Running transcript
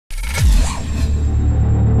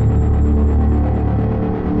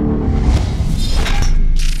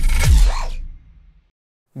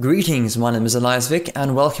Greetings, my name is Elias Wick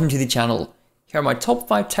and welcome to the channel. Here are my top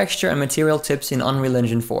 5 texture and material tips in Unreal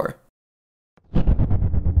Engine 4.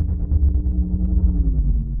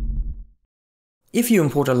 If you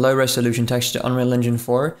import a low resolution texture to Unreal Engine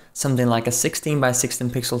 4, something like a 16 by 16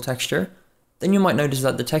 pixel texture, then you might notice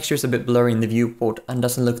that the texture is a bit blurry in the viewport and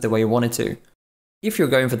doesn't look the way you want it to. If you're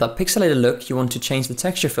going for that pixelated look, you want to change the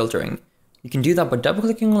texture filtering. You can do that by double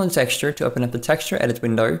clicking on the texture to open up the texture edit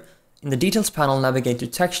window. In the details panel, navigate to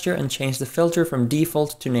texture and change the filter from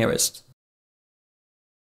default to nearest.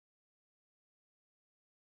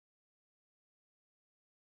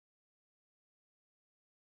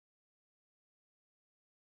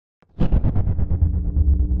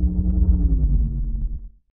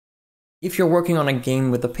 If you're working on a game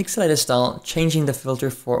with a pixelated style, changing the filter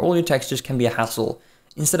for all your textures can be a hassle.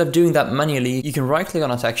 Instead of doing that manually, you can right click on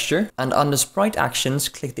a texture and under Sprite Actions,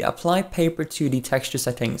 click the Apply Paper 2D Texture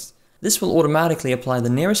settings. This will automatically apply the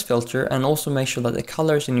nearest filter and also make sure that the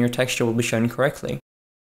colors in your texture will be shown correctly.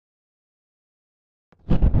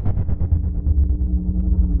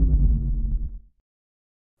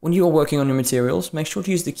 When you are working on your materials, make sure to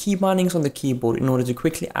use the key bindings on the keyboard in order to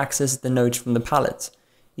quickly access the nodes from the palette.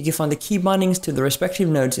 You can find the key bindings to the respective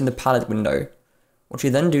nodes in the palette window. What you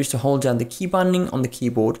then do is to hold down the key binding on the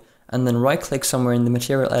keyboard and then right click somewhere in the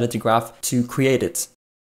material editor graph to create it.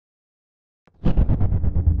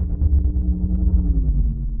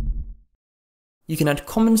 You can add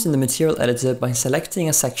comments in the material editor by selecting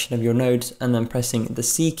a section of your nodes and then pressing the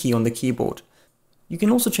C key on the keyboard. You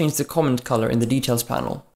can also change the comment color in the details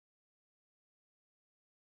panel.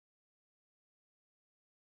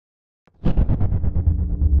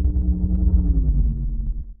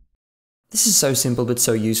 This is so simple but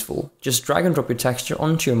so useful. Just drag and drop your texture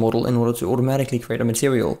onto your model in order to automatically create a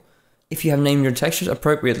material. If you have named your textures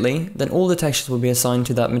appropriately, then all the textures will be assigned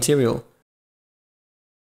to that material.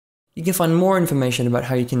 You can find more information about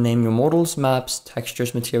how you can name your models, maps,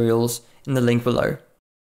 textures, materials in the link below.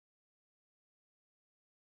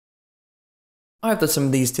 I hope that some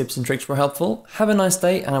of these tips and tricks were helpful. Have a nice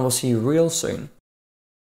day and I will see you real soon.